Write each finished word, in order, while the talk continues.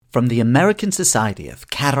From the American Society of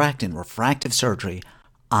Cataract and Refractive Surgery,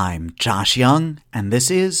 I'm Josh Young, and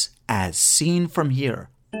this is As Seen From Here.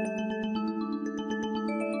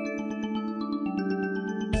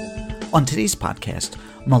 On today's podcast,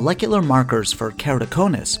 molecular markers for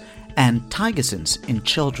keratoconus and Thygosons in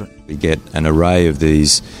children. We get an array of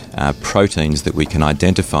these proteins that we can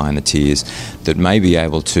identify in the tears that may be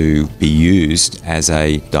able to be used as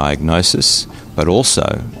a diagnosis, but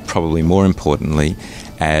also, probably more importantly,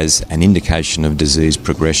 as an indication of disease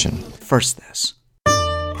progression. First this.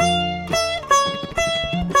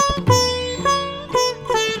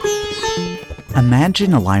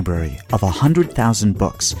 Imagine a library of 100,000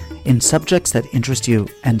 books in subjects that interest you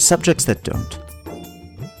and subjects that don't.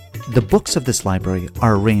 The books of this library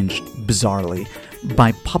are arranged, bizarrely,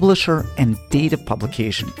 by publisher and date of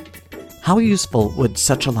publication. How useful would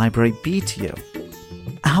such a library be to you?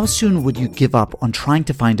 How soon would you give up on trying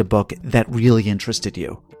to find a book that really interested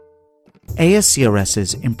you?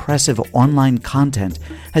 ASCRS's impressive online content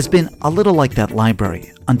has been a little like that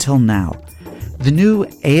library until now. The new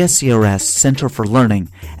ASCRS Center for Learning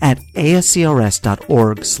at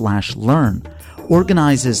ascrs.org/learn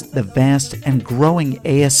organizes the vast and growing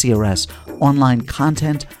ASCRS online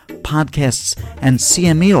content, podcasts, and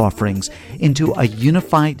CME offerings into a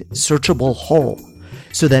unified, searchable whole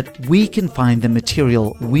so that we can find the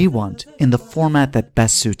material we want in the format that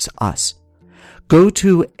best suits us. Go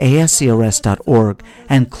to ascrs.org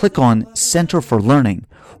and click on Center for Learning,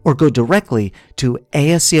 or go directly to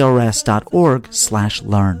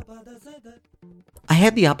ascrs.org/learn. I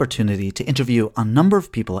had the opportunity to interview a number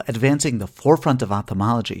of people advancing the forefront of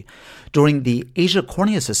ophthalmology during the Asia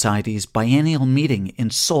Cornea Society's biennial meeting in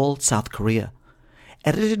Seoul, South Korea.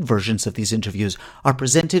 Edited versions of these interviews are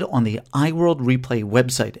presented on the iWorld Replay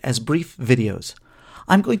website as brief videos.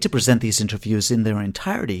 I'm going to present these interviews in their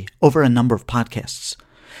entirety over a number of podcasts.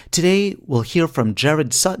 Today, we'll hear from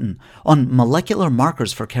Gerod Sutton on molecular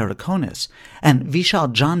markers for keratoconus and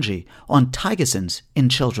Vishal Jhanji on Thygosons in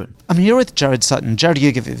children. I'm here with Gerod Sutton. Gerod,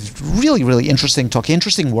 you give a really interesting talk,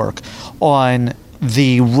 interesting work on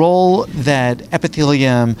the role that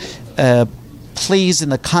epithelium plays in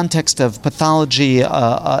the context of pathology, the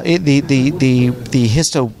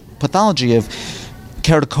histopathology of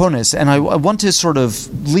keratoconus, and I want to sort of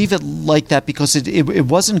leave it like that because it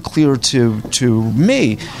wasn't clear to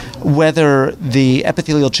me whether the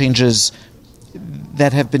epithelial changes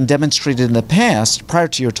that have been demonstrated in the past, prior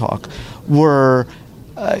to your talk, were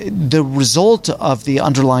the result of the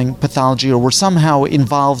underlying pathology or were somehow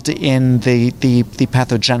involved in the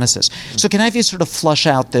pathogenesis. So can I have you sort of flesh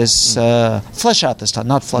out this topic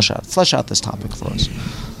for us?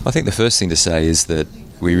 I think the first thing to say is that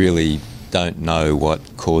we really don't know what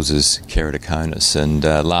causes keratoconus, and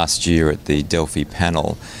last year at the Delphi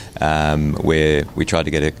panel where we tried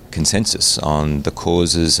to get a consensus on the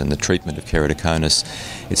causes and the treatment of keratoconus,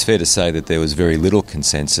 it's fair to say that there was very little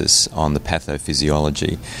consensus on the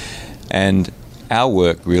pathophysiology, and our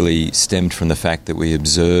work really stemmed from the fact that we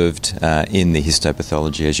observed in the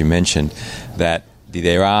histopathology, as you mentioned, that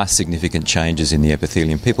there are significant changes in the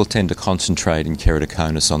epithelium. People tend to concentrate in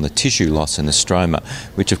keratoconus on the tissue loss and the stroma,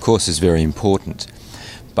 which of course is very important.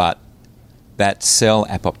 But that cell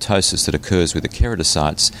apoptosis that occurs with the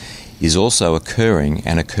keratocytes is also occurring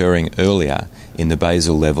earlier in the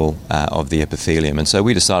basal level of the epithelium. And so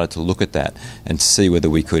we decided to look at that and see whether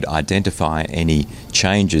we could identify any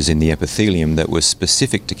changes in the epithelium that were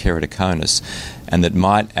specific to keratoconus and that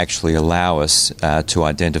might actually allow us to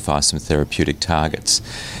identify some therapeutic targets.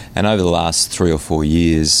 And over the last 3 or 4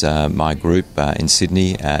 years, my group in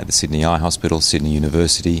Sydney, at the Sydney Eye Hospital, Sydney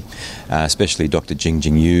University, especially Dr.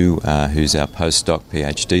 Jingjing Yu, who's our postdoc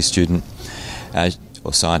PhD student,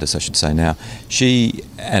 or scientist I should say now, she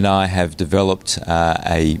and I have developed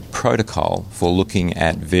a protocol for looking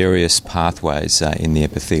at various pathways in the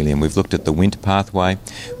epithelium. We've looked at the Wnt pathway,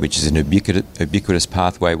 which is an ubiquitous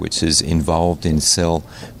pathway which is involved in cell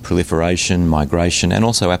proliferation, migration, and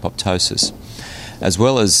also apoptosis, as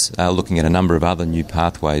well as looking at a number of other new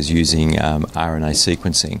pathways using RNA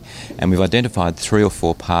sequencing. And we've identified 3 or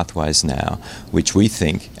 4 pathways now which we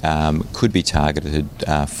think could be targeted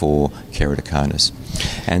for keratoconus.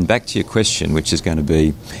 And back to your question, which is going to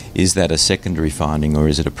be, is that a secondary finding or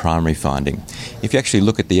is it a primary finding? If you actually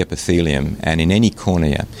look at the epithelium, and in any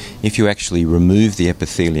cornea, if you actually remove the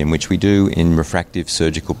epithelium, which we do in refractive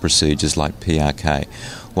surgical procedures like PRK,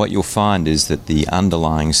 what you'll find is that the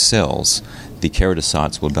underlying cells, the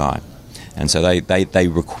keratocytes, will die. And so they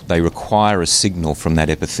require a signal from that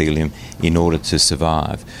epithelium in order to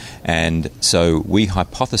survive. And so we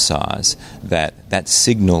hypothesize that that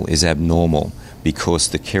signal is abnormal because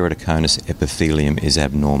the keratoconus epithelium is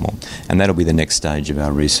abnormal. And that'll be the next stage of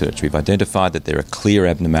our research. We've identified that there are clear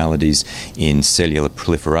abnormalities in cellular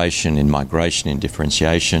proliferation, in migration, in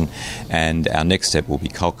differentiation, and our next step will be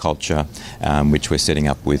culture, which we're setting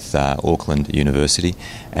up with Auckland University,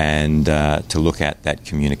 and to look at that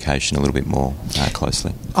communication a little bit more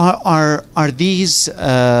closely. Are these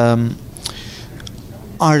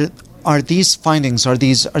findings, are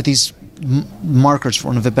these markers, for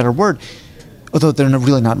want of a better word, although they're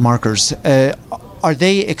really not markers, are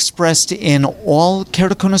they expressed in all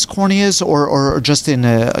keratoconus corneas or just in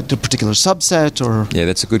a particular subset? Or Yeah,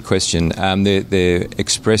 that's a good question. They're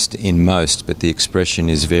expressed in most, but the expression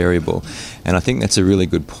is variable. And I think that's a really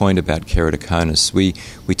good point about keratoconus. We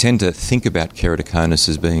tend to think about keratoconus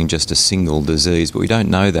as being just a single disease, but we don't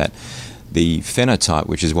know that. The phenotype,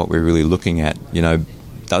 which is what we're really looking at,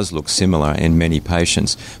 does look similar in many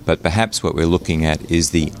patients, but perhaps what we're looking at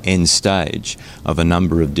is the end stage of a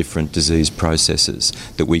number of different disease processes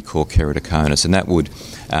that we call keratoconus, and that would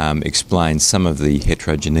explain some of the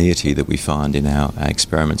heterogeneity that we find in our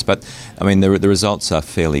experiments. But I mean, the results are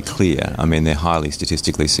fairly clear. I mean, they're highly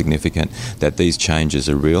statistically significant that these changes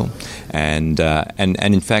are real, and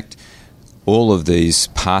in fact, all of these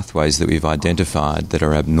pathways that we've identified that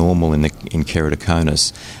are abnormal in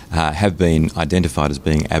keratoconus have been identified as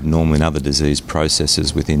being abnormal in other disease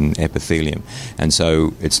processes within epithelium. And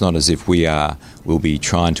so it's not as if we'll be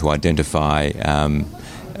trying to identify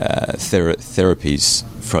therapies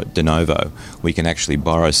de novo. We can actually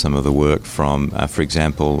borrow some of the work from, for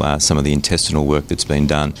example, some of the intestinal work that's been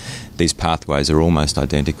done. These pathways are almost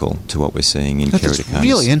identical to what we're seeing in keratoconus. That's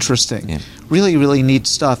really interesting. Yeah. Really, really neat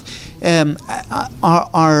stuff.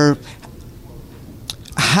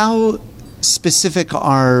 How specific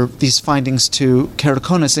are these findings to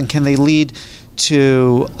keratoconus, and can they lead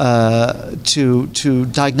to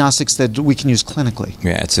diagnostics that we can use clinically?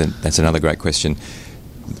 Yeah, that's another great question.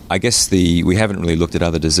 I guess we haven't really looked at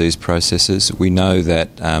other disease processes. We know that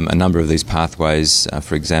a number of these pathways,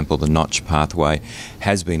 for example, the notch pathway,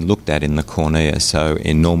 has been looked at in the cornea, so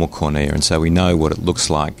in normal cornea, and so we know what it looks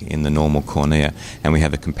like in the normal cornea, and we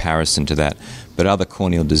have a comparison to that. But other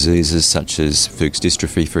corneal diseases, such as Fuchs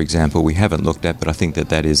dystrophy, for example, we haven't looked at, but I think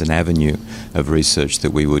that is an avenue of research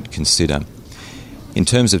that we would consider. In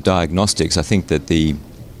terms of diagnostics, I think that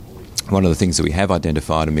one of the things that we have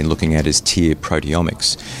identified and been looking at is tear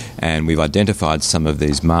proteomics, and we've identified some of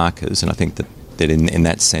these markers, and I think that in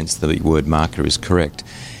that sense the word marker is correct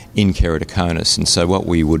in keratoconus. And so what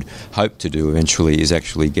we would hope to do eventually is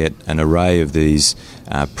actually get an array of these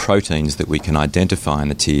proteins that we can identify in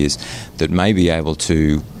the tears that may be able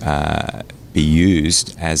to be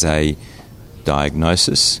used as a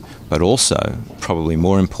diagnosis, but also, probably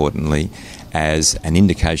more importantly, as an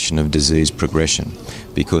indication of disease progression.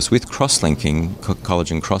 Because with cross-linking,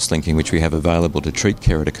 collagen cross-linking, which we have available to treat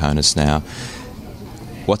keratoconus now,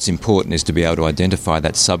 what's important is to be able to identify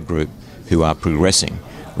that subgroup who are progressing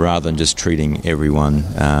rather than just treating everyone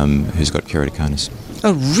who's got keratoconus.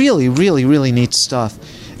 Oh, really, really, really neat stuff.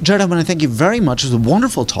 Gerod, I want to thank you very much. It was a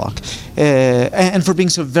wonderful talk, and for being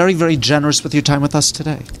so very, very generous with your time with us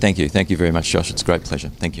today. Thank you. Thank you very much, Josh. It's a great pleasure.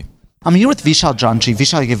 Thank you. I'm here with Vishal Jhanji.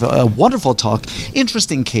 Vishal gave a wonderful talk.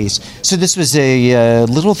 Interesting case. So this was a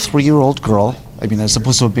little 3-year-old girl. I mean, as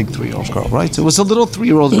opposed to a big 3-year-old girl, right? So it was a little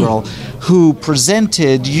 3-year-old girl who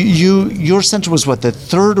presented. Your center was what, the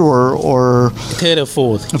third or third or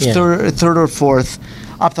fourth? Yeah. Third or fourth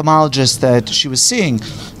ophthalmologist that she was seeing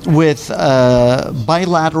with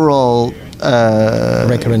bilateral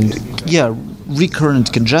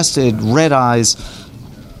recurrent congested red eyes.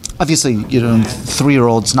 Obviously,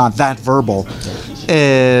 3-year-old's not that verbal.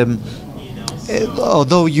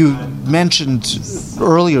 Although you mentioned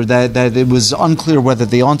earlier that it was unclear whether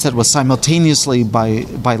the onset was simultaneously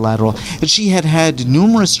bilateral, and she had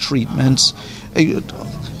numerous treatments.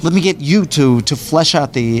 Let me get you to flesh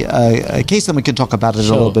out the case, then we can talk about it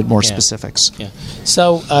a little bit more specifics. Yeah.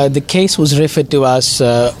 So the case was referred to us.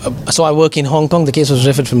 So I work in Hong Kong. The case was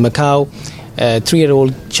referred from Macau.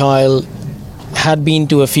 3-year-old child had been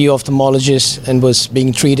to a few ophthalmologists and was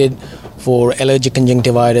being treated for allergic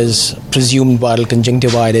conjunctivitis, presumed viral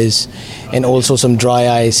conjunctivitis, and also some dry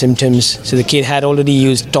eye symptoms. So the kid had already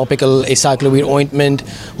used topical acyclovir ointment,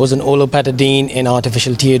 was on olopatadine and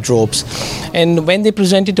artificial teardrops. And when they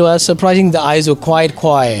presented to us, surprisingly, the eyes were quite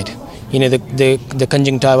quiet. The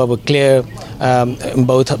conjunctiva were clear in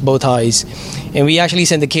both eyes. And we actually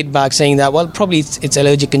sent the kid back saying that, well, probably it's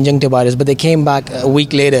allergic conjunctivitis, but they came back a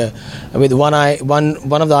week later with one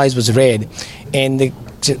of the eyes was red. And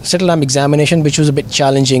slit lamp examination, which was a bit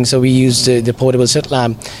challenging, so we used the portable slit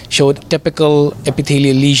lamp, showed typical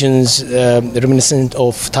epithelial lesions reminiscent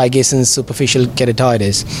of Thygeson superficial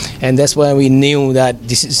keratitis, and that's why we knew that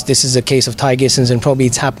this is a case of Thygeson's, and probably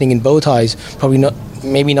it's happening in both eyes,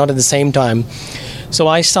 maybe not at the same time. So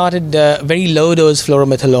I started very low dose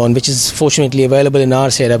fluoromethalone, which is fortunately available in our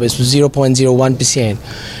setup. It was 0.01%.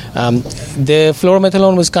 The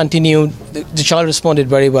fluoromethalone was continued. The child responded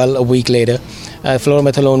very well a week later.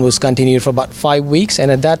 Fluoromethalone was continued for about 5 weeks,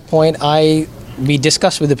 and at that point we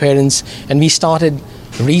discussed with the parents, and we started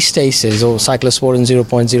Restasis or cyclosporin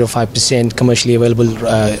 0.05% commercially available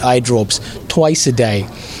eye drops twice a day.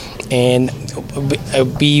 And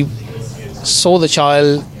we saw the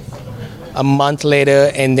child a month later,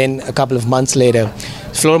 and then a couple of months later.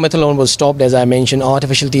 Fluoromethalone was stopped, as I mentioned,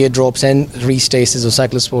 artificial teardrops and Restasis or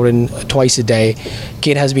cyclosporin twice a day.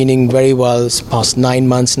 Kid has been doing very well past 9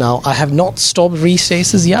 months now. I have not stopped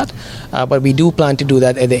Restasis yet, but we do plan to do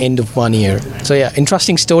that at the end of 1 year. So yeah,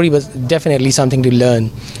 interesting story, but definitely something to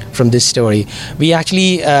learn from this story. We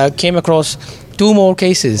actually came across 2 more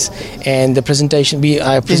cases, and the presentation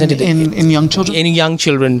I presented in young children. In young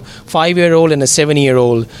children, 5-year-old and a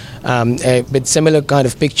 7-year-old, with similar kind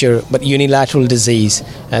of picture, but unilateral disease,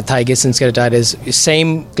 Thygeson's keratitis.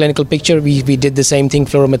 Same clinical picture. We did the same thing,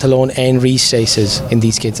 fluoromethalone and Restasis in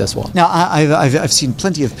these kids as well. Now, I've seen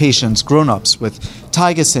plenty of patients, grown-ups with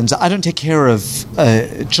Thygeson's. I don't take care of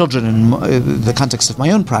children in the context of my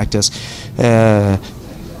own practice. But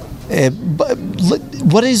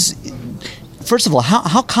what is? First of all,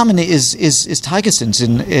 how common is Thygeson's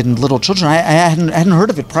in little children? I hadn't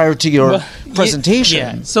heard of it prior to your presentation.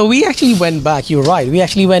 Yeah. So we actually went back. You're right. We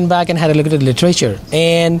actually went back and had a look at the literature,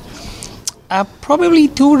 and probably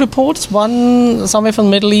 2 reports. One somewhere from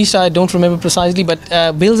the Middle East. I don't remember precisely, but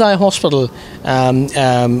Bill's Eye Hospital,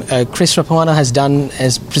 Chris Rapana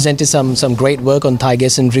has presented some great work on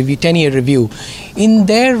Thygeson review, 10-year review. In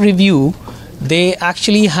their review, they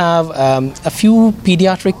actually have a few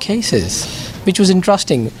pediatric cases, which was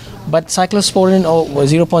interesting. But cyclosporin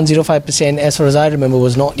 0.05%, as far as I remember,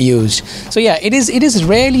 was not used. So yeah, it is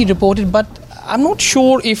rarely reported, but I'm not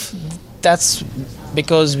sure if that's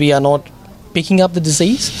because we are not picking up the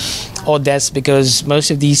disease, or that's because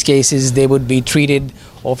most of these cases they would be treated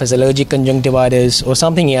off as allergic conjunctivitis or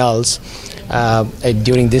something else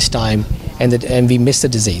during this time, and we miss the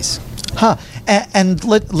disease. Huh. And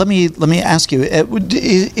let me ask you: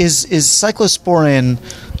 is cyclosporin?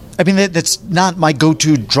 I mean, that's not my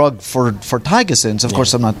go-to drug for Thygeson's. Of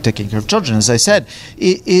course, I'm not taking care of children, as I said.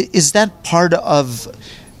 Is that part of,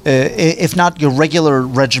 if not your regular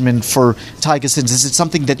regimen for Thygeson's, is it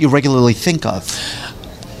something that you regularly think of?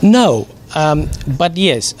 No. But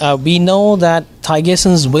yes, we know that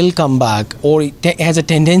Thygeson's will come back, or it has a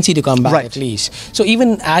tendency to come back, right, at least. So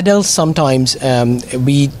even adults sometimes,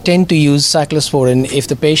 we tend to use cyclosporin if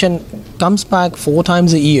the patient comes back 4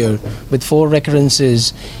 times a year with 4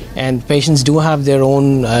 recurrences, and patients do have their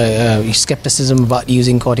own skepticism about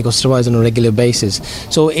using corticosteroids on a regular basis.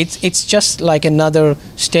 So it's just like another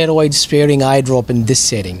steroid-sparing eye drop in this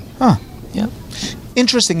setting. Huh. Yeah.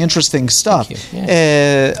 Interesting stuff.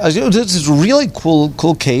 Yeah. This is really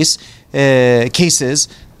cool cases.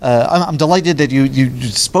 I'm delighted that you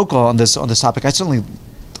spoke on this topic. I certainly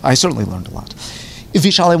learned a lot.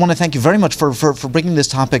 Vishal, I want to thank you very much for bringing this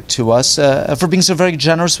topic to us, for being so very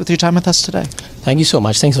generous with your time with us today. Thank you so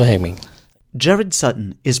much. Thanks for having me. Gerod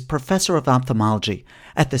Sutton is Professor of Ophthalmology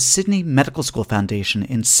at the Sydney Medical School Foundation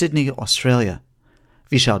in Sydney, Australia.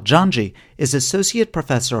 Vishal Jhanji is Associate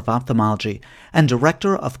Professor of Ophthalmology and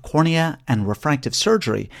Director of Cornea and Refractive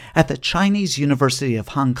Surgery at the Chinese University of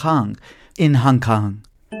Hong Kong in Hong Kong.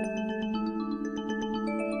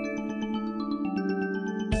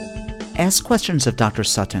 Ask questions of Dr.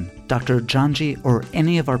 Sutton, Dr. Jhanji, or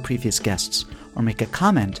any of our previous guests, or make a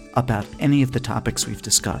comment about any of the topics we've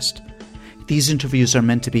discussed. These interviews are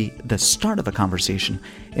meant to be the start of a conversation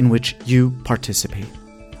in which you participate.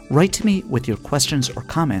 Write to me with your questions or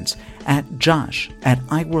comments at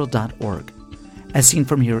josh@eyeworld.org. As Seen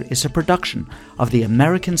From Here is a production of the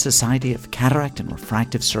American Society of Cataract and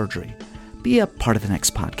Refractive Surgery. Be a part of the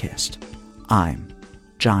next podcast. I'm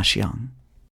Josh Young.